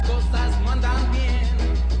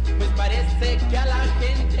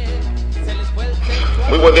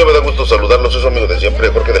buen día, me da gusto saludarlos, soy su amigo de siempre,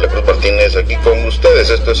 Jorge de la Cruz Martínez, aquí con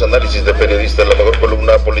ustedes. Esto es Análisis de Periodistas, la mejor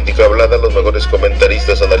columna política hablada, los mejores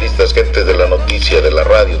comentaristas, analistas, gente de la noticia, de la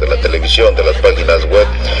radio, de la televisión, de las páginas web,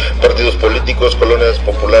 partidos políticos, colonias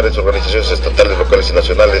populares, organizaciones estatales, locales y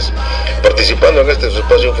nacionales, participando en este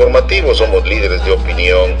espacio informativo. Somos líderes de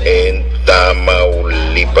opinión en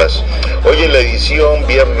Tamaulipas. Hoy en la edición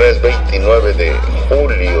viernes 29 de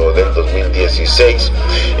julio del 2016,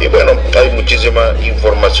 y bueno, hay muchísima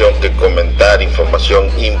información que comentar,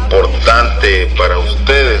 información importante para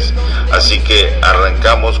ustedes, así que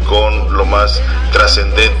arrancamos con lo más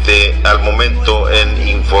trascendente al momento en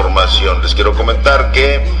información. Les quiero comentar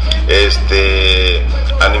que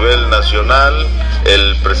a nivel nacional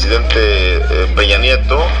el presidente Peña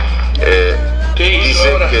Nieto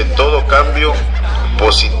dice que todo cambio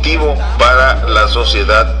positivo para la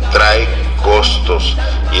sociedad trae costos,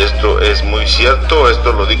 y esto es muy cierto.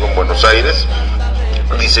 Esto lo digo en Buenos Aires.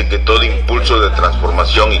 Dice que todo impulso de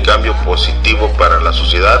transformación y cambio positivo para la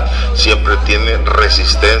sociedad siempre tiene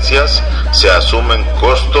resistencias, se asumen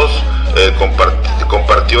costos.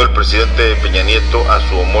 Compartió el presidente Peña Nieto a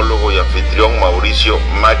su homólogo y anfitrión Mauricio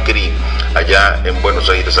Macri allá en Buenos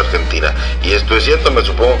Aires, Argentina. Y esto es cierto, me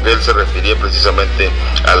supongo que él se refería precisamente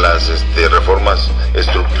a las reformas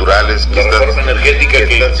estructurales que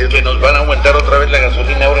que nos van a aumentar otra vez la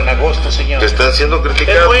gasolina ahora en agosto, señor. Que están siendo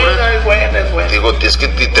criticadas. Es buena. Digo, es que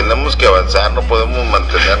tenemos que avanzar, no podemos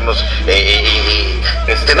mantenernos.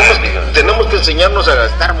 Tenemos que enseñarnos a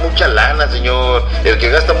gastar mucha lana, señor. El que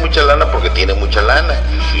gasta mucha lana porque tiene mucha lana.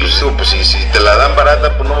 Pues si te la dan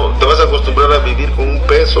barata, pues no te vas a acostumbrar a vivir con un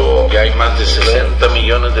peso. Ya hay más de 60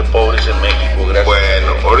 millones de pobres en México, gracias.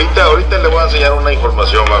 Bueno, ahorita le voy a enseñar una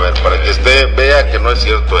información, a ver, para que usted vea que no es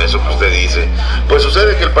cierto eso que usted dice. Pues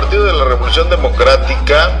sucede que el Partido de la Revolución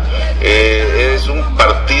Democrática es un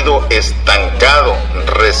partido estancado,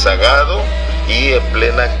 rezagado y en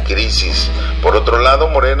plena crisis. Por otro lado,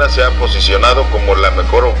 Morena se ha posicionado como la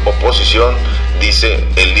mejor oposición, dice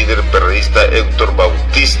el líder perredista Héctor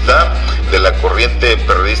Bautista, de la corriente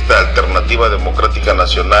perredista Alternativa Democrática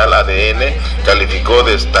Nacional, ADN, calificó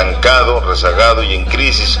de estancado, rezagado y en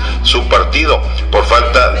crisis su partido por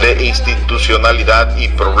falta de institucionalidad y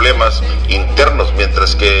problemas internos,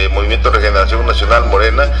 mientras que Movimiento de Regeneración Nacional,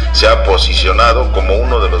 Morena, se ha posicionado como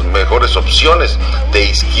una de las mejores opciones de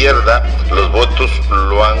izquierda. Los votos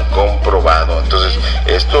lo han comprobado. Entonces,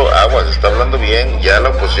 esto, aguas, está hablando bien, ya la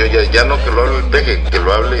oposición, ya no que lo hable el peje, que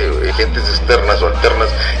lo hable gentes externas o alternas.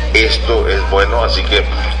 Esto es bueno, así que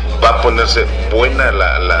va a ponerse buena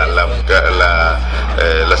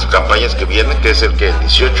las campañas que vienen, que es el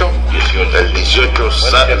 18. El 18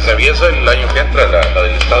 se atraviesa el año que entra la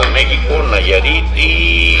del Estado de México, Nayarit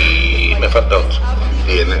y me falta otro.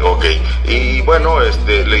 Bien, ok. Y bueno,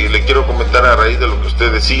 le quiero comentar a raíz de lo que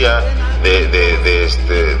usted decía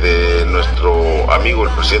de nuestro amigo el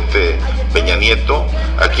presidente Peña Nieto.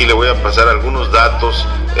 Aquí le voy a pasar algunos datos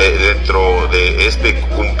dentro de este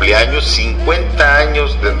cumpleaños, 50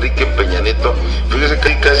 años de Enrique Peña Nieto. Fíjese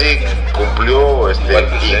que casi cumplió igual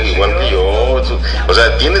que yo. O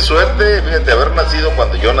sea, tiene suerte, fíjate, haber nacido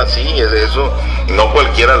cuando yo nací. Eso no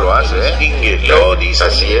cualquiera lo hace,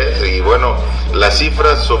 así es. Y bueno, las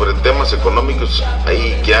cifras sobre temas económicos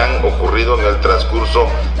ahí que han ocurrido en el transcurso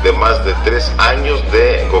de más de 3 años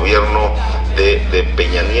de gobierno de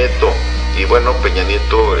Peña Nieto. Y bueno, Peña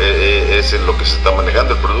Nieto es en lo que se está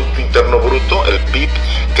manejando. El Producto Interno Bruto, el PIB,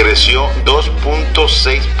 creció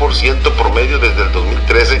 2.6% promedio desde el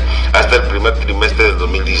 2013 hasta el primer trimestre del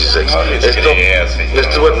 2016.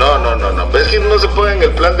 Esto bueno, no. Es que no se puede en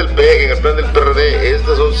el plan del PEG, en el plan del PRD.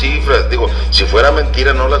 Estas son cifras. Digo, si fuera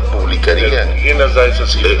mentira no las publicarían. ¿Quién las da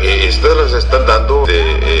esas cifras? Estas las están dando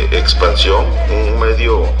de Expansión, un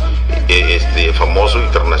medio famoso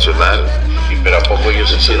internacional. Sí, pero ¿a poco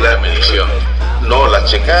ellos hacen la medición? No,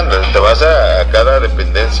 las checan, te vas a cada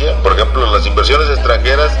dependencia. Por ejemplo, las inversiones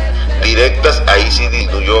extranjeras directas, ahí sí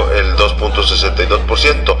disminuyó el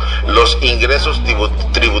 2.62%. Los ingresos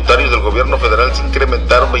tributarios del gobierno federal se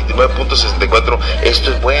incrementaron 29.64%.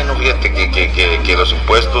 Esto es bueno, fíjate que los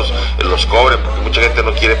impuestos los cobren, porque mucha gente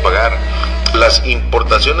no quiere pagar. Las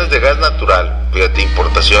importaciones de gas natural, fíjate,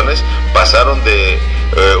 importaciones pasaron de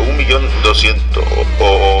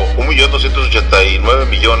 1.289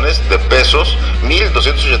 millones de pesos,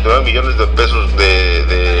 1.289 millones de pesos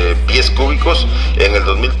de pies cúbicos en el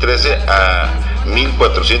 2013 a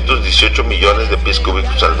 1.418 millones de pies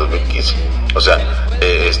cúbicos al 2015. O sea,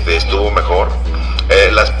 estuvo mejor.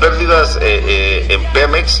 Las pérdidas en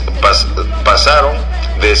Pemex pasaron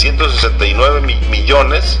de 169 mil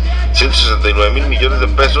millones de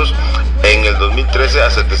pesos en el 2013 a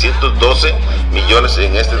 712 millones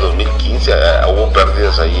en este 2015. Hubo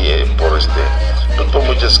pérdidas ahí por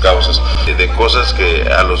muchas causas, de cosas que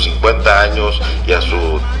a los 50 años y a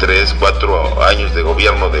sus 4 años de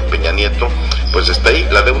gobierno de Peña Nieto, pues está ahí.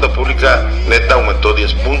 La deuda pública neta aumentó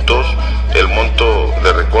 10 puntos, el monto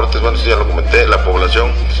de recortes, bueno, ya lo comenté, la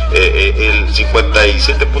población, el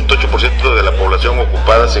 57.8% de la población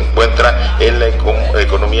ocupada se encuentra en la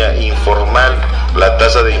economía informal, la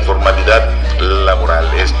tasa de informalidad laboral,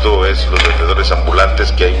 esto es los vendedores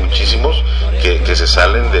ambulantes, que hay muchísimos que se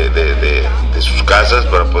salen de sus casas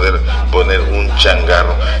para poder poner un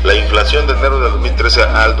changarro. La inflación de enero del 2013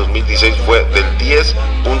 al 2016 fue del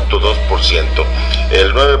 10.2%,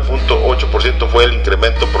 el 9.8% fue el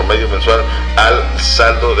incremento promedio mensual al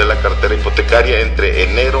saldo de la cartera hipotecaria entre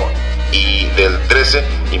enero y del 13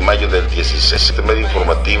 y mayo del 16. Este medio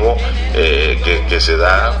informativo que se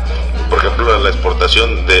da, por ejemplo, la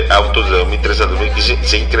exportación de autos de 2013 al 2015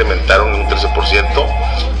 se incrementaron un 13%.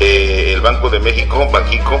 El Banco de México,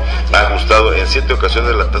 Banxico, ha ajustado en 7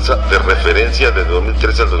 ocasiones la tasa de referencia de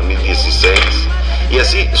 2013 al 2016 y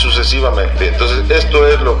así sucesivamente. Entonces, esto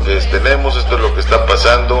es lo que tenemos, esto es lo que está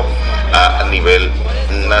pasando a nivel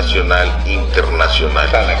nacional, internacional.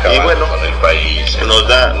 Y bueno, el país, nos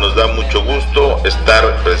da mucho gusto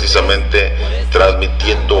estar precisamente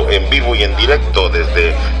transmitiendo en vivo y en directo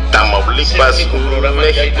desde Tamaulipas,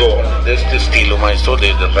 México. De este estilo, maestro,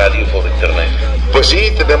 de radio por internet. Pues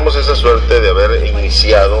sí, tenemos esa suerte de haber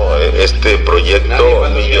iniciado este proyecto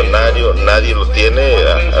millonario. Nadie lo tiene.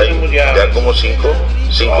 Hay ya como 5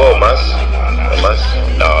 o más.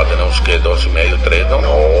 No, tenemos que 2 y medio, 3, ¿no?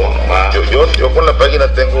 No, yo con la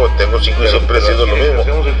página tengo 5 y siempre ha sido lo mismo.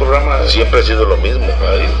 Hacemos el programa. Siempre ha sido lo mismo.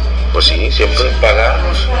 Pues sí, siempre. Sin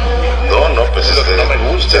pagarnos. No, pues es lo que no me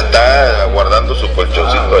gusta. Se está guardando su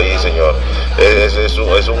colchoncito ahí, señor. Es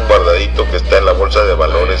un guardadito que está en la bolsa de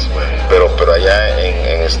valores, pero allá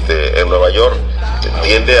en Nueva York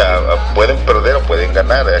tiende pueden perder o pueden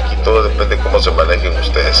ganar. Aquí todo depende de cómo se manejen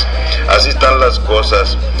ustedes. Así están las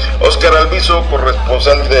cosas. Oscar Alvizo,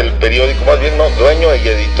 corresponsal del periódico, más bien no, dueño y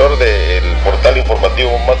editor del portal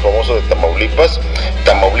informativo más famoso de Tamaulipas,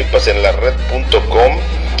 tamaulipasenlared.com,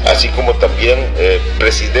 así como también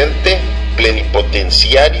presidente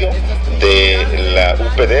plenipotenciario de la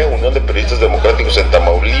UPD, Unión de Periodistas Democráticos en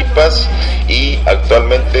Tamaulipas, y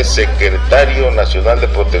actualmente secretario nacional de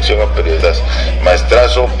protección a periodistas.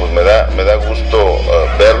 Maestrazo, pues me da gusto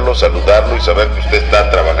verlo, saludarlo y saber que usted está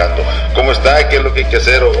trabajando. ¿Cómo está? ¿Qué es lo que hay que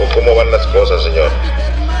hacer o cómo van las cosas, señor?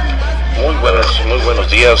 Muy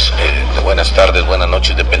buenos días, buenas tardes, buenas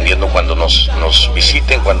noches, dependiendo cuando nos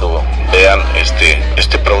visiten, cuando vean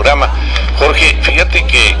este programa. Jorge, fíjate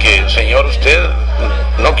que señor, usted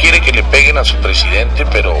no quiere que le peguen a su presidente,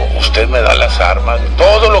 pero usted me da las armas.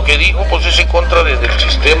 Todo lo que dijo pues es en contra del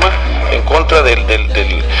sistema, en contra del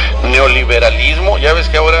neoliberalismo. Ya ves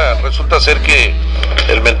que ahora resulta ser que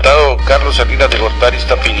el mentado Carlos Salinas de Gortari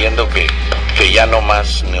está pidiendo que ya no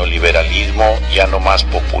más neoliberalismo, ya no más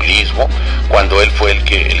populismo, cuando él fue el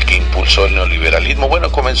que impulsó el neoliberalismo.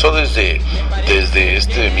 Bueno, comenzó desde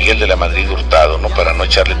Miguel de la Madrid Hurtado, ¿no? Para no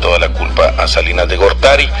echarle toda la culpa a Salinas de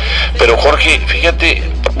Gortari. Pero Jorge, fíjate,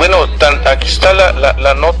 bueno, aquí está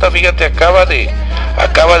la nota, fíjate, acaba de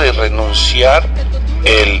renunciar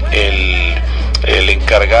el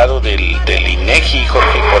encargado del INEGI,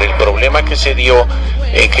 Jorge, por el problema que se dio.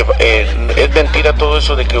 Es mentira todo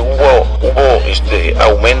eso de que hubo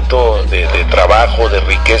aumento de trabajo, de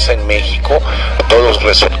riqueza en México. Todo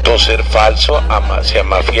resultó ser falso. Se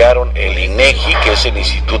amafiaron el INEGI, que es el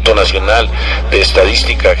Instituto Nacional de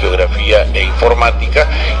Estadística, Geografía e Informática,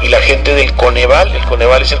 y la gente del Coneval. El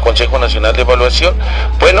Coneval es el Consejo Nacional de Evaluación.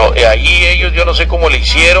 Bueno, ahí ellos, yo no sé cómo le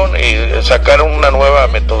hicieron, sacaron una nueva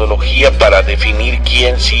metodología para definir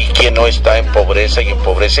quién sí y quién no está en pobreza y en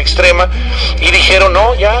pobreza extrema, y dijeron, no,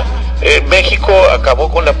 ya México acabó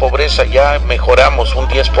con la pobreza, ya mejoramos un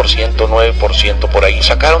 10%, 9% por ahí.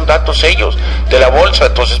 Sacaron datos ellos de la bolsa.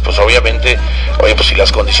 Entonces pues obviamente, pues si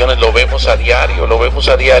las condiciones lo vemos a diario,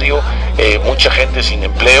 mucha gente sin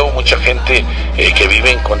empleo, mucha gente que vive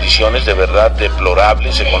en condiciones de verdad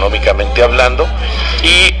deplorables económicamente hablando,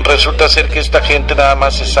 y resulta ser que esta gente nada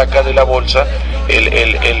más se saca de la bolsa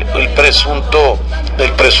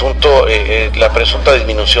la presunta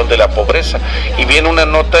disminución de la pobreza. Y viene una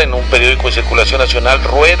nota en un periódico de circulación nacional: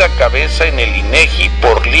 rueda cabeza en el INEGI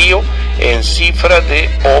por lío en cifra de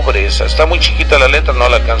pobreza. Está muy chiquita la letra, no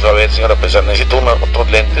la alcanzo a ver, señora, pesar, necesito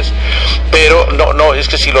otros lentes, pero no, es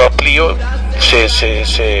que si lo amplío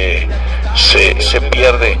se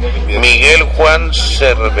pierde. Miguel Juan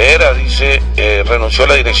Cervera dice, renunció a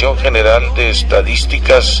la Dirección General de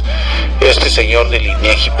Estadísticas este señor del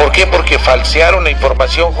INEGI. ¿Por qué? Porque falsearon la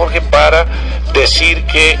información, Jorge, para decir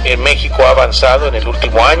que en México ha avanzado en el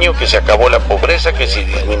último año, que se acabó la pobreza, que se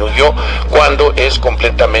disminuyó, cuando es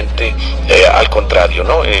completamente al contrario,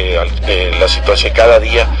 ¿no? La situación, cada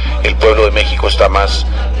día el pueblo de México está más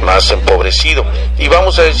empobrecido. Y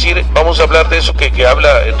vamos a hablar de eso que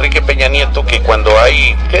habla Enrique Peña Nieto, que cuando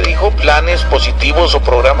hay, ¿qué dijo? Planes positivos o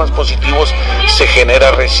programas positivos, se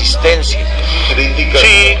genera resistencia. Críticas.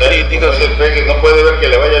 Sí, críticas. El peje no puede ver que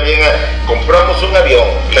le vaya bien compramos un avión,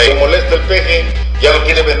 y se molesta el peje, ya lo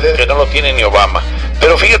quiere vender. Que no lo tiene ni Obama.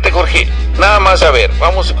 Pero fíjate, Jorge, nada más, a ver,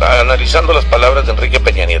 vamos analizando las palabras de Enrique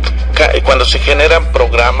Peña Nieto. Cuando se generan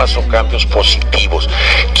programas o cambios positivos,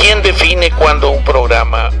 ¿quién define cuando un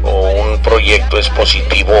programa o un proyecto es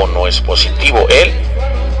positivo o no es positivo? ¿Él?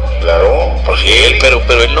 Claro. Pues él,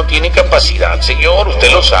 pero él no tiene capacidad, señor,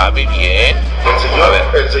 usted lo sabe bien.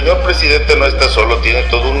 El señor presidente no está solo, tiene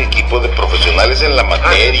todo un equipo de profesionales en la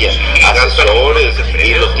materia, asesores,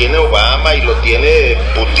 y lo tiene Obama, y lo tiene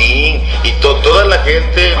Putin, y toda la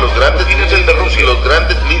gente, los grandes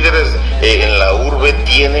líderes en la urbe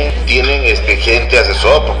tienen gente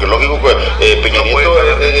asesor, porque lógico que Peña Nieto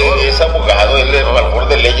es abogado, él es valor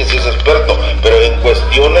de leyes y es experto, pero en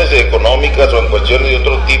cuestiones económicas o en cuestiones de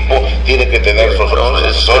otro tipo tiene que tener sus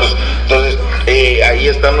asesores. Entonces ahí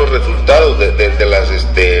están los resultados de las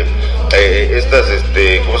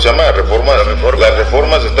 ¿cómo se llama? Reformas. Las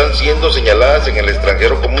reformas están siendo señaladas en el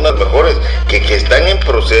extranjero como unas mejores, que están en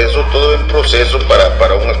proceso, todo en proceso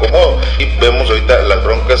para un acomodo. Y vemos ahorita las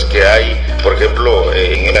broncas que hay, por ejemplo,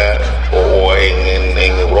 en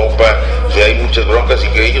Europa, que hay muchas broncas y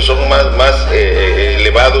que ellos son más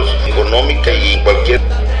elevados económica y en cualquier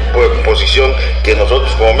posición que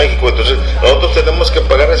nosotros como México. Entonces nosotros tenemos que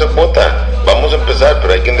pagar esa cuota. Vamos a empezar,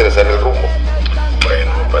 pero hay que enderezar el rumbo.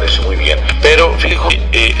 Bueno, me parece muy bien. Pero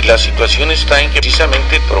fíjate, la situación está en que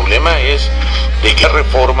precisamente el problema es de que las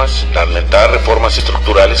lamentadas reformas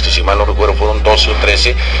estructurales, que si mal no recuerdo fueron 12 o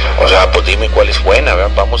 13, o sea, pues dime cuál es buena,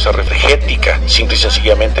 ¿verdad? Vamos a energética, simple y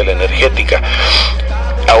sencillamente la energética.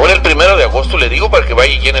 Ahora el 1 de agosto, le digo para que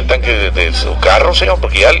vaya y llene el tanque de su carro, señor,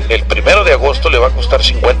 porque ya el 1 de agosto le va a costar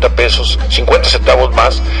 50 centavos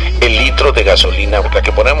más el litro de gasolina, la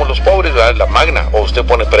que ponemos los pobres, ¿verdad? La magna, o usted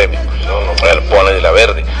pone premio, no, pone de la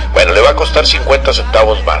verde. Bueno, le va a costar 50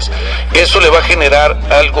 centavos más. Eso le va a generar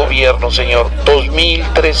al gobierno, señor,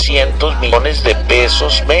 2.300 millones de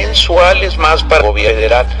pesos mensuales más para el gobierno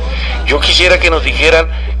federal. Yo quisiera que nos dijeran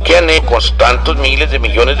qué han hecho con tantos miles de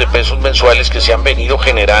millones de pesos mensuales que se han venido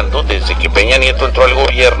generando desde que Peña Nieto entró al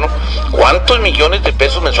gobierno. ¿Cuántos millones de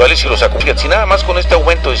pesos mensuales si los acumulan? Si nada más con este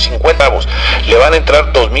aumento de 50 centavos le van a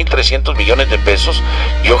entrar 2.300 millones de pesos,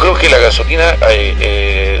 yo creo que la gasolina,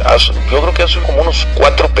 yo creo que hace como unos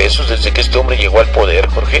 4 pesos desde que este hombre llegó al poder,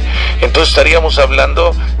 Jorge. Entonces estaríamos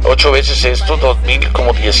hablando 8 veces esto, 2.000,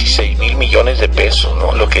 como 16.000 millones de pesos,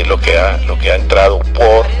 ¿no? Lo que ha entrado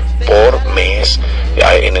por mes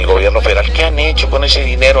en el gobierno federal. ¿Qué han hecho con ese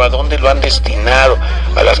dinero? ¿A dónde lo han destinado?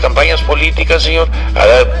 ¿A las campañas políticas, señor?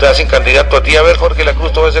 Te hacen candidato a ti. A ver, Jorge la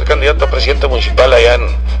CRUZ, tú vas a ser candidato a presidente municipal allá en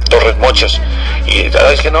Torres Mochas. Y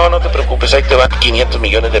es que no te preocupes, ahí te van 500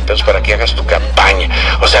 millones de pesos para que hagas tu campaña.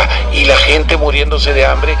 O sea, y la gente muriéndose de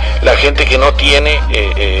hambre, la gente que no tiene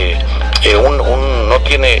no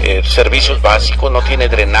tiene servicios básicos, no tiene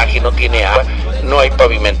drenaje, no tiene agua, no hay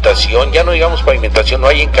pavimentación, ya no digamos pavimentación, no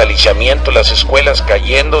hay encaliciamiento, las escuelas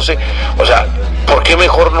cayéndose. O sea, ¿por qué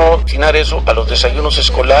mejor no destinar eso a los desayunos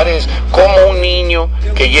escolares? ¿Cómo un niño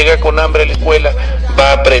que llega con hambre a la escuela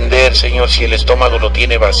va a aprender, señor, si el estómago lo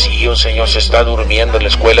tiene vacío, señor, se está durmiendo en la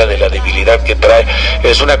escuela de la debilidad que trae?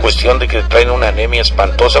 Es una cuestión de que traen una anemia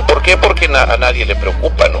espantosa. ¿Por qué? Porque a nadie le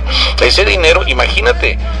preocupa, ¿no? Ese dinero,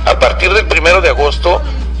 imagínate, a partir del 1 de agosto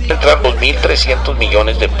entrar 2.300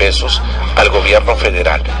 millones de pesos al gobierno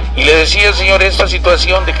federal. Y le decía, señor, esta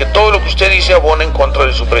situación de que todo lo que usted dice abona en contra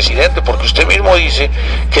de su presidente, porque usted mismo dice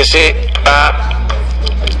que se ha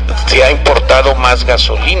importado más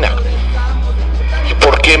gasolina. ¿Y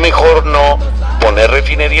por qué mejor no poner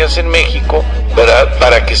refinerías en México, ¿verdad?,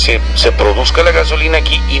 para que se produzca la gasolina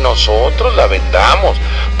aquí y nosotros la vendamos?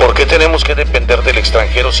 ¿Por qué tenemos que depender del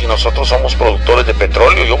extranjero si nosotros somos productores de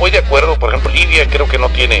petróleo? Yo voy de acuerdo, por ejemplo, Libia creo que no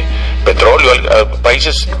tiene petróleo,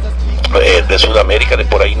 países de Sudamérica, de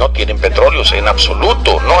por ahí, no tienen petróleos, en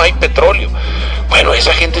absoluto, no hay petróleo. Bueno,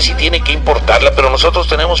 esa gente sí tiene que importarla, pero nosotros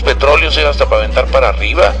tenemos petróleo, hasta para aventar para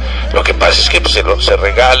arriba. Lo que pasa es que pues, se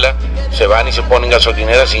regala, se van y se ponen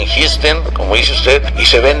gasolineras en Houston, como dice usted, y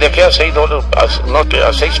se vende aquí a $6,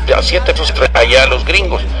 a 7 pesos allá a los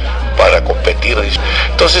gringos, para competir.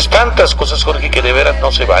 Entonces, tantas cosas, Jorge, que de veras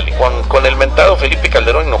no se vale. Con el mentado Felipe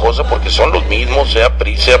Calderón Hinojosa, porque son los mismos, sea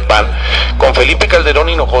PRI, sea PAN, con Felipe Calderón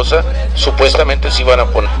Hinojosa, supuestamente se iban a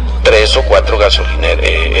poner 3 o 4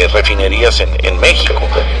 refinerías en México,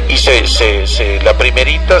 y la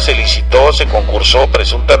primerita se licitó, se concursó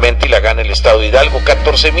presuntamente y la gana el Estado de Hidalgo,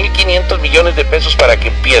 14.500 millones de pesos para que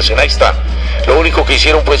empiecen. Ahí está. Lo único que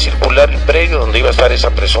hicieron fue circular el predio donde iba a estar esa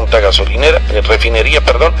presunta refinería,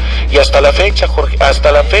 y hasta la fecha, Jorge,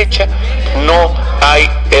 hasta la fecha no hay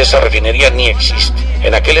esa refinería, ni existe.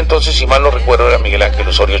 En aquel entonces, si mal no recuerdo, era Miguel Ángel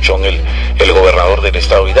Osorio Chong el gobernador del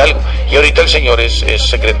Estado de Hidalgo, y ahorita el señor es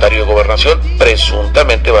secretario de Gobernación,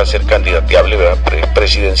 presuntamente va a ser candidateable,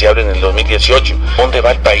 presidenciable en el 2018. ¿Dónde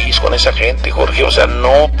va el país con esa gente, Jorge? O sea,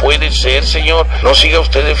 no puede ser, señor. No siga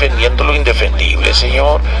usted defendiendo lo indefendible,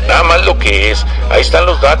 señor. Nada más lo que es. Ahí están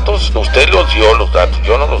los datos, usted los dio, los datos,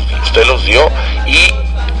 yo no los di, usted los dio, y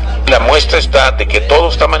la muestra está de que todo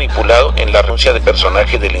está manipulado en la renuncia de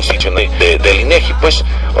personaje de la institución del INEGI, pues.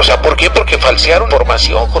 O sea, ¿por qué? Porque falsearon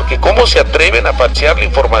información, Jorge. ¿Cómo se atreven a falsear la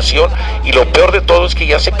información? Y lo peor de todo es que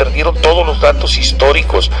ya se perdieron todos los datos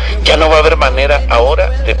históricos. Ya no va a haber manera ahora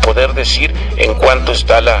de poder decir en cuánto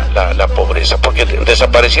está la pobreza, porque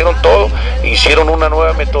desaparecieron todo, hicieron una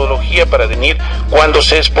nueva metodología para definir cuándo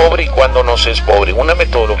se es pobre y cuándo no se es pobre. Una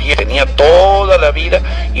metodología que tenía toda la vida,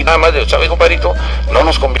 y nada más, ¿sabe, compadrito? No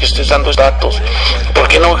nos conviene que estés dando datos. ¿Por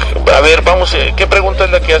qué no? A ver, vamos, ¿qué pregunta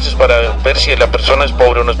es la que haces para ver si la persona es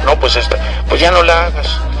pobre o no? No, pues esta. Pues ya no la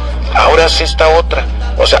hagas. Ahora haz esta otra.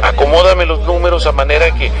 O sea, acomódame los números a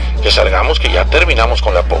manera que salgamos, que ya terminamos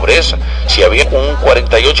con la pobreza. Si había un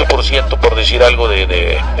 48%, por decir algo,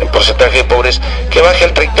 en porcentaje de pobreza, que baje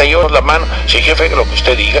al 38% la mano. Sí, jefe, lo que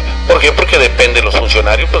usted diga. ¿Por qué? Porque depende de los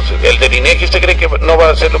funcionarios. Pues el del INEGI, ¿usted cree que no va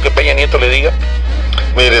a hacer lo que Peña Nieto le diga?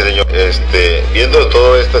 Mire, señor, viendo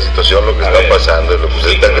toda esta situación, lo que está pasando, lo que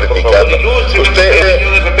usted está criticando, usted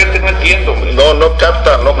yo de repente no entiendo. No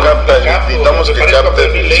capta, necesitamos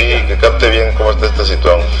que capte bien cómo está esta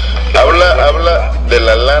situación. Habla de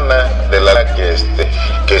la lana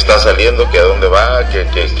que está saliendo, que a dónde va,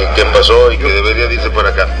 que pasó y que debería irse por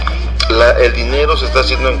acá. El dinero se está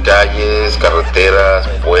haciendo en calles, carreteras,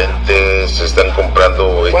 puentes, se están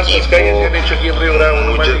comprando equipos. ¿Cuántas calles se han hecho aquí en Río Bravo?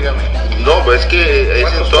 No, es que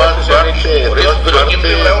es en todas partes. Pero aquí en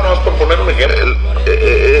Río Bravo, no es por poner un ejemplo.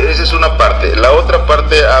 Esa es una parte. La otra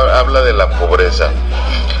parte habla de la pobreza.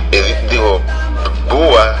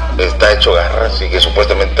 Cuba está hecho garras y que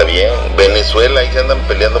supuestamente está bien. Venezuela, ahí se andan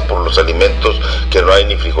peleando por los alimentos, que no hay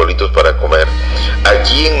ni frijolitos para comer.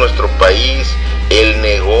 Aquí en nuestro país, el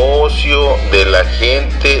negocio de la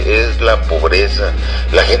gente es la pobreza.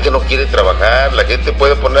 La gente no quiere trabajar, la gente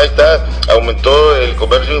puede poner, ahí está, aumentó el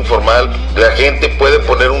comercio informal, la gente puede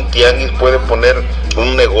poner un tianguis, puede poner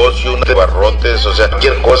un negocio, unos barrotes, o sea,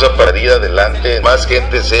 cualquier cosa para ir adelante, más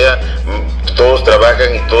gente sea, todos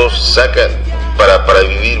trabajan y todos sacan para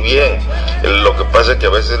vivir bien. Lo que pasa es que a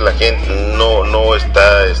veces la gente no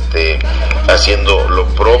está haciendo lo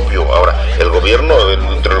propio. Ahora, el gobierno,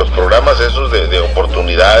 entre los programas esos de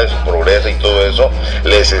oportunidades, progreso y todo eso,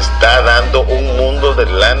 les está dando un mundo de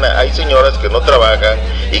lana. Hay señoras que no trabajan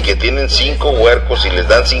y que tienen 5 huercos y les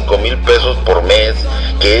dan 5,000 pesos por mes,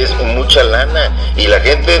 que es mucha lana. Y la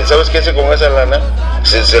gente, ¿sabes qué hace con esa lana?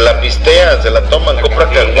 Se la pistean, se la toman,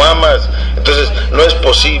 compran caguamas. Entonces, no es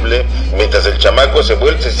posible, mientras el chamaco se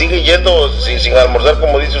sigue yendo sin almorzar,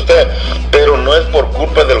 como dice usted, pero no es por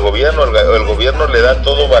culpa del gobierno. El gobierno le da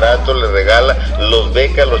todo barato, le regala, los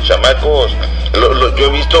beca a los chamacos. Yo he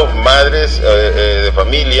visto madres de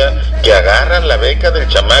familia que agarran la beca del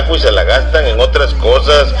chamaco y se la gastan en otras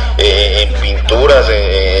cosas, en pinturas,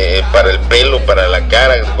 para el pelo, para la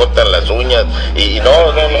cara, se cortan las uñas, y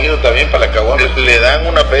no también para la caguama, le dan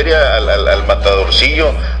una feria al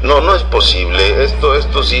matadorcillo. No es posible,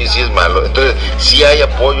 esto sí es malo. Entonces, sí hay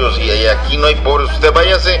apoyos, y aquí no hay pobres. Usted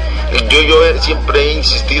váyase, yo siempre he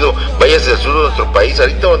insistido, váyase al sur de nuestro país,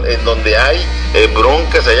 ahorita en donde hay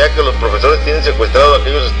broncas allá, que los profesores tienen secuestrados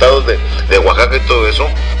aquellos estados de Oaxaca y todo eso.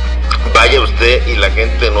 Vaya usted, y la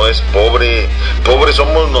gente no es pobre, pobres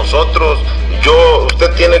somos nosotros,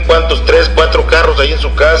 Usted tiene cuántos, 3, 4 carros ahí en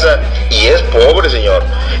su casa y es pobre, señor.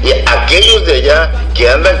 Y aquellos de allá que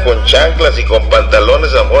andan con chanclas y con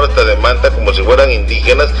pantalones, a lo mejor hasta de manta, como si fueran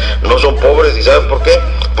indígenas, no son pobres. ¿Y saben por qué?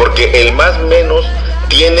 Porque el más menos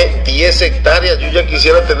tiene 10 hectáreas, yo ya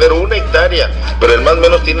quisiera tener 1 hectárea, pero el más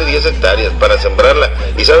menos tiene 10 hectáreas para sembrarla.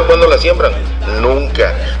 ¿Y sabe cuándo la siembran?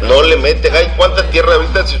 Nunca, no le meten. Hay cuánta tierra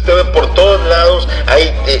ahorita, si usted ve por todos lados,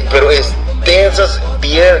 hay, pero extensas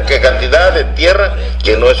cantidad de tierra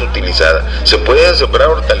que no es utilizada. Se pueden sembrar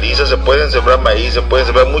hortalizas, se pueden sembrar maíz, se pueden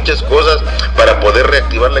sembrar muchas cosas para poder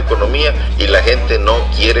reactivar la economía y la gente no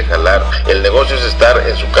quiere jalar. El negocio es estar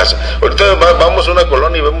en su casa. Ahorita vamos a una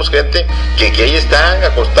colonia y vemos gente que ahí están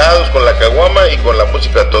acostados con la caguama y con la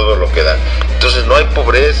música todo lo que dan. Entonces no hay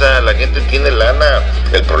pobreza, la gente tiene lana,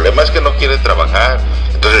 el problema es que no quiere trabajar.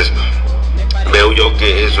 Entonces veo yo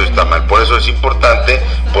que eso está mal. Por eso es importante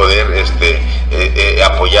poder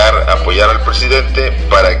apoyar al presidente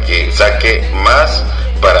para que saque más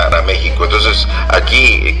para México. Entonces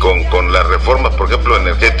aquí con las reformas, por ejemplo,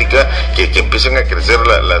 energética, que empiezan a crecer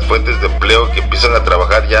las fuentes de empleo, que empiezan a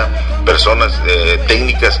trabajar ya personas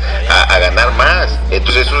técnicas a ganar más.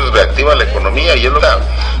 Entonces eso reactiva la economía y es lo que da.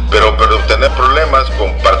 Pero tener problemas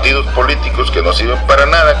con partidos políticos que no sirven para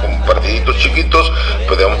nada, con partiditos chiquitos,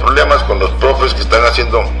 pues tenemos problemas con los profes que están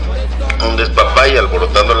haciendo un despapalle,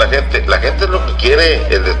 alborotando a la gente. La gente es lo que quiere,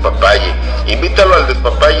 el despapalle. Invítalo al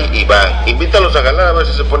despapalle y van. Invítalos a jalar, a ver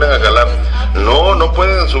si se ponen a jalar. No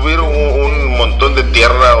pueden subir un montón de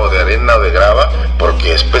tierra o de arena o de grava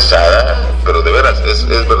porque es pesada, pero de veras es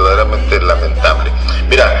verdaderamente lamentable.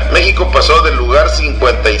 Mira, México pasó del lugar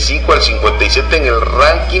 55 al 57 en el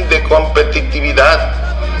ranking de competitividad.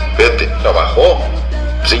 Fíjate, trabajó,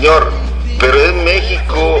 señor. Pero es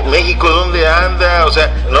México, ¿dónde anda? O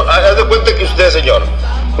sea, no, haz de cuenta que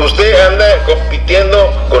usted anda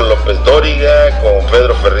compitiendo con López Dóriga, con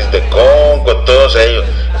Pedro Ferriz de con todos ellos,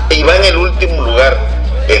 y va en el último lugar.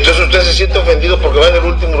 Entonces usted se siente ofendido porque va en el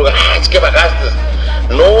último lugar. Es que bajaste.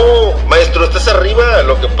 No, maestro, estás arriba.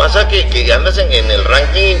 Lo que pasa que andas en el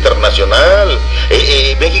ranking internacional.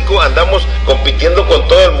 México andamos compitiendo con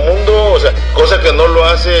todo el mundo, o sea, cosa que no lo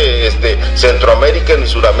hace Centroamérica ni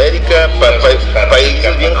Suramérica,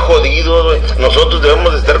 países bien jodidos. Nosotros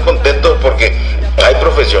debemos de estar contentos porque hay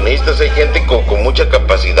profesionistas, hay gente con mucha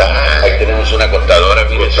capacidad. Ahí tenemos una contadora,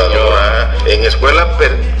 mire, contadora, en escuela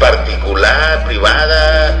particular,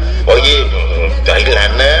 privada. Oye, hay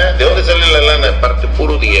lana. ¿De dónde sale la lana? Parte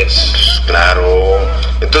puro 10. Claro.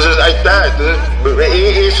 Entonces ahí está. Entonces,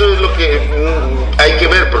 eso es lo que hay que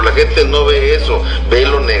ver, pero la gente no ve eso, ve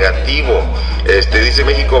lo negativo. Dice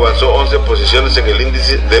México avanzó 11 posiciones en el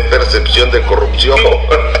índice de percepción de corrupción.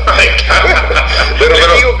 pero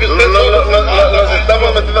digo que nos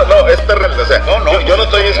estamos metiendo. No, es terrible. O sea, yo no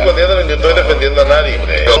estoy escondiendo ni estoy defendiendo a nadie.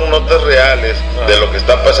 Son notas reales de lo que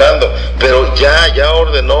está pasando. Pero ya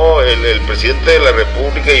ordenó el presidente de la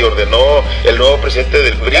República y ordenó el nuevo presidente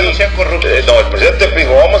del PRI. No sean corruptos. El presidente del PRI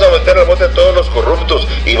dijo, vamos a meter al bote a todos los corruptos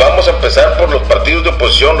y vamos a empezar por los partidos de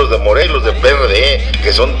oposición, los de Morena y los de PRD,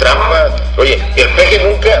 que son trampas. Oye, el PG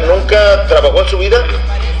nunca trabajó en su vida.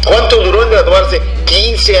 ¿Cuánto duró en graduarse?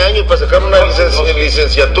 15 años para sacar una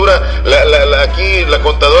licenciatura. Aquí la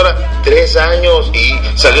contadora, 3 años, y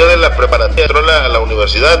salió de la preparatoria, entró a la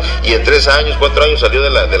universidad y en 3 años, 4 años salió de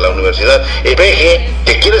la universidad. El PG,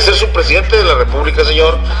 que quiere ser su presidente de la República,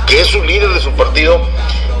 señor, que es su líder de su partido,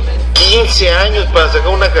 15 años para sacar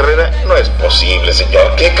una carrera, no es posible,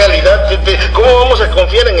 señor. ¿Qué calidad? ¿Cómo vamos a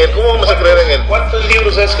confiar en él? ¿Cómo vamos a creer en él? ¿Cuántos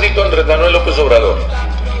libros ha escrito Andrés Manuel López Obrador?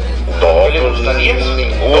 No le gustaría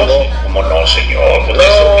ninguno. ¿Cómo no, señor? Pues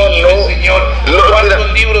no, señor.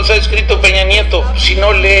 ¿Cuántos libros ha escrito Peña Nieto? Si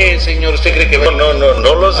no lee, señor, ¿usted cree que ve?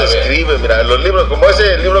 No los escribe. Mira, los libros, como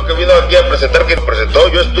ese libro que vino aquí a presentar, que lo presentó,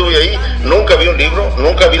 yo estuve ahí, nunca vi un libro,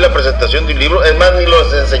 nunca vi la presentación de un libro, es más, ni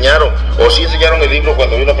los enseñaron. O sí enseñaron el libro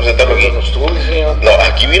cuando vino a presentarlo aquí. No,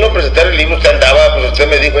 aquí vino a presentar el libro, usted andaba, pues usted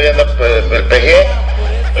me dijo, ahí anda el PG.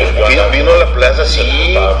 Vino a la plaza,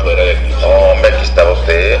 sí. Fuera de aquí. No, hombre, aquí estaba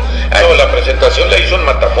usted. No, la presentación la hizo en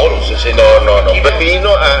Matamoros. No.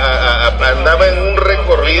 Vino andaba en un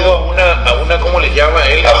recorrido. A una ¿cómo le llama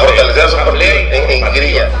él? A fortalecer su partido en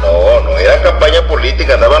grilla. No, era campaña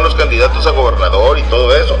política, andaban los candidatos a gobernador y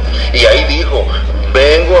todo eso. Y ahí dijo,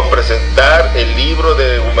 vengo a presentar el libro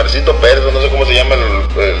de Gumercito Pérez, no sé cómo se llama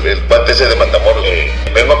el cuate ese de Matamoros.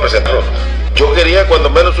 Vengo a presentarlo. Yo quería cuando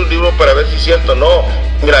menos un libro para ver si es cierto o no.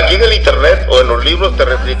 Mira, aquí en el internet o en los libros te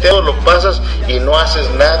refriteas, lo pasas y no haces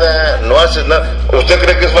nada. ¿Usted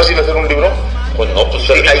cree que es fácil hacer un libro? Pues no, pues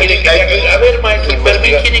a ver, maestro,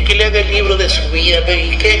 Fermín quiere que le haga el libro de su vida,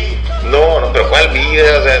 ¿y qué? No, pero ¿cuál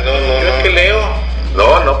vida? O sea, no. Yo es que leo.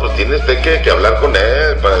 No, pues tiene usted que hablar con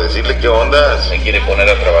él para decirle qué onda. Me quiere poner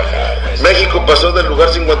a trabajar. México pasó del lugar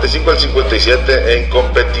 55 al 57 en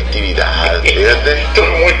competitividad, fíjate. Estoy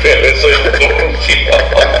muy feliz, soy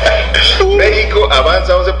corrupción. México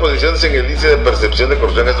avanza 11 posiciones en el índice de percepción de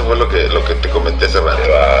corrupción, eso fue lo que te comenté hace rato.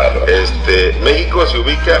 Claro. México se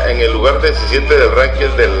ubica en el lugar 17 del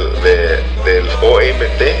ranking del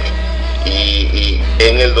OMT. Y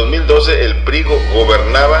en el 2012 el PRI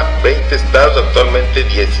gobernaba 20 estados, actualmente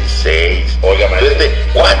 16. Oiga, maestro.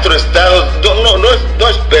 4 estados, no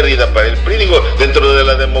es pérdida para el PRI, digo, dentro de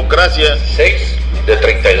la democracia. 6 de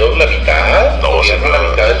 32, la mitad. No, gobierna la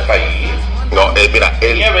mitad del país. No, mira,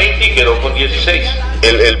 tenía 20 y quedó con 16.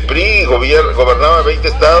 El PRI gobernaba 20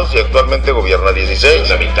 estados y actualmente gobierna 16.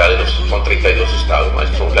 La mitad son 32 estados,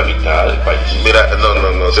 maestro, la mitad del país. Mira,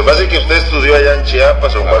 no, se me hace que usted estudió allá en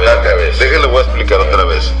Chiapas o en Oaxaca. Déjale, voy a explicar otra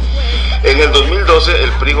vez. En el 2012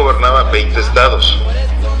 el PRI gobernaba 20 estados.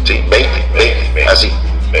 Sí, 20, así.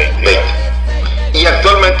 20. Y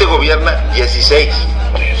actualmente gobierna 16.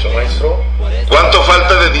 ¿Eso, maestro? ¿Cuánto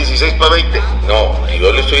falta de 16 para 20? No,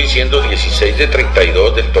 yo le estoy diciendo 16 de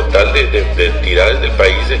 32 del total de entidades del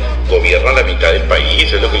país, gobierna la mitad del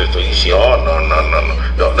país, es lo que le estoy diciendo.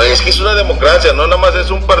 No, es que es una democracia, no nada más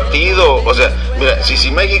es un partido. O sea, mira,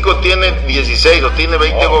 si México tiene 16 o tiene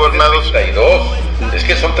 20 gobernados... 32, es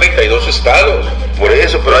que son 32 estados. Por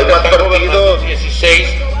eso, pero hay más partidos. 16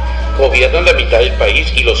 gobiernan la mitad del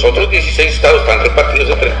país y los otros 16 estados están repartidos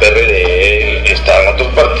entre el PRD, están otros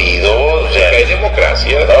partidos, o sea, hay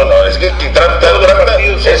democracia. No, es que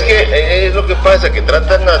es lo que pasa, que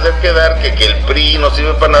tratan de hacer quedar que el PRI no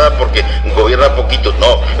sirve para nada porque gobierna poquito.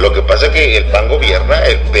 No, lo que pasa es que el PAN gobierna,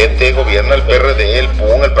 el PT gobierna, el PRD, el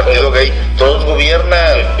PUN, el Partido Gay, todos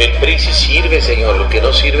gobiernan. El PRI sí sirve, señor, lo que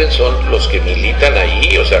no sirven son los que militan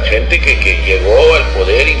ahí, o sea, gente que llegó al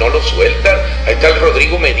poder y no lo sueltan. Ahí está el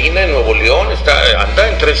Rodrigo Medina en Nuevo León, anda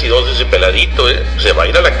en 3 y 2 ese peladito, se va a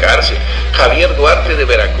ir a la cárcel. Javier Duarte de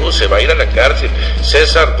Veracruz se va a ir a la cárcel.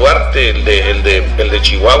 César Duarte, el de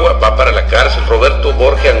Chihuahua, va para la cárcel. Roberto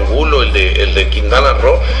Borge Angulo, el de Quintana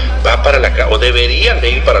Roo, va para la cárcel, o deberían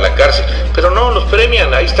de ir para la cárcel, pero no, los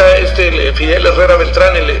premian. Ahí está Fidel Herrera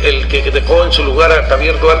Beltrán, el que dejó en su lugar a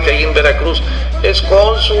Javier Duarte ahí en Veracruz, es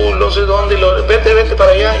cónsul, no sé dónde, vete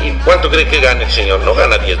para allá. ¿Y cuánto cree que gana el señor? No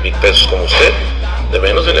gana 10,000 pesos como usted, de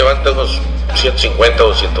menos se levanta unos 150 o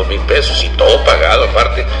 200 mil pesos y todo pagado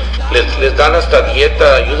aparte. Les dan hasta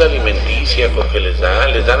dieta, ayuda alimenticia, porque les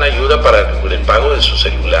dan ayuda para el pago de su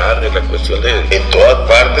celular, de la cuestión de... En todas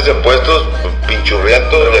partes se han puesto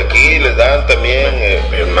pinchurriatos de aquí, les dan también...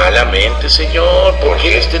 malamente, señor, ¿por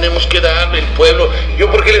qué les tenemos que dar el pueblo? ¿Yo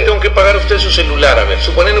por qué le tengo que pagar a usted su celular? A ver,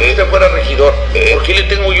 suponiendo que usted fuera regidor, ¿por qué le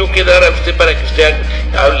tengo yo que dar a usted para que usted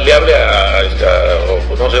le hable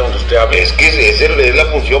no sé dónde usted hable? Es que es la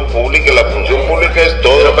función pública, la función pública es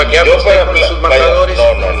todo. ¿Pero para qué habla usted con sus matadores?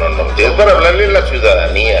 No, es para hablarle a la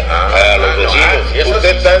ciudadanía, a los vecinos.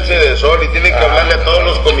 Usted está en Sede Sol y tiene que hablarle a todos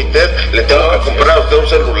los comités, le tengo que comprar a usted un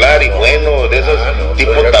celular y bueno, de esos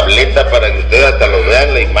tipo tableta para que usted hasta lo vea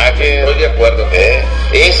en la imagen. Estoy de acuerdo.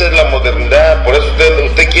 Esa es la modernidad, por eso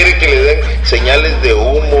usted quiere que le den señales de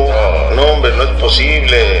humo. No, hombre, no es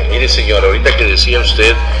posible. Mire, señor, ahorita que decía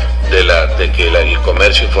usted de que el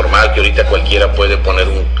comercio informal, que ahorita cualquiera puede poner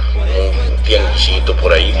un tianguisito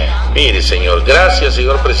por ahí. Mire, señor, gracias,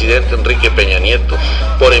 señor presidente Enrique Peña Nieto,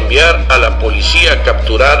 por enviar a la policía a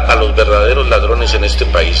capturar a los verdaderos ladrones en este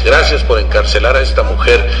país. Gracias por encarcelar a esta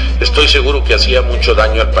mujer. Estoy seguro que hacía mucho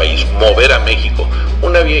daño al país. Mover a México.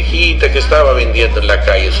 Una viejita que estaba vendiendo en la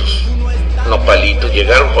calle sus nopalitos,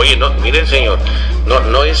 llegaron, oye, no, miren, señor,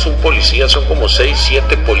 no es un policía, son como 6,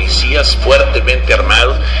 7 policías fuertemente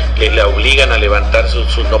armados que le obligan a levantar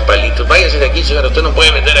sus nopalitos. Váyase de aquí, señor, usted no puede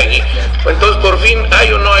vender aquí. Entonces, por fin,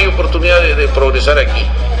 ¿hay o no hay oportunidad de progresar aquí?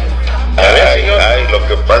 Lo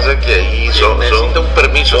que pasa es que ahí necesita un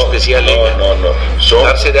permiso especial. Son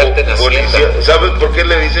darse de alta en policías. ¿Sabes por qué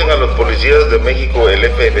le dicen a los policías de México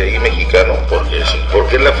el FBI mexicano?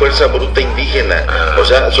 Porque es la fuerza bruta indígena. O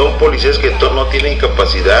sea, son policías que no tienen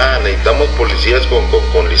capacidad. Necesitamos policías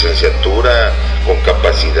con licenciatura, con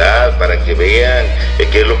capacidad, para que vean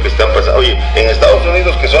qué es lo que está pasando. Oye, en Estados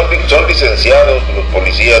Unidos, que son licenciados los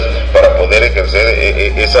policías para poder ejercer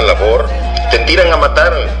esa labor, te tiran a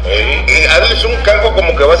matar. Hazles un cargo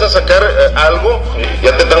como que vas a sacar algo,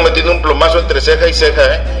 ya te están metiendo un plomazo entre ceja y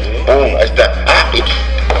ceja. ¡Pum! Ahí está.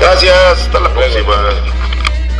 Gracias, hasta la próxima.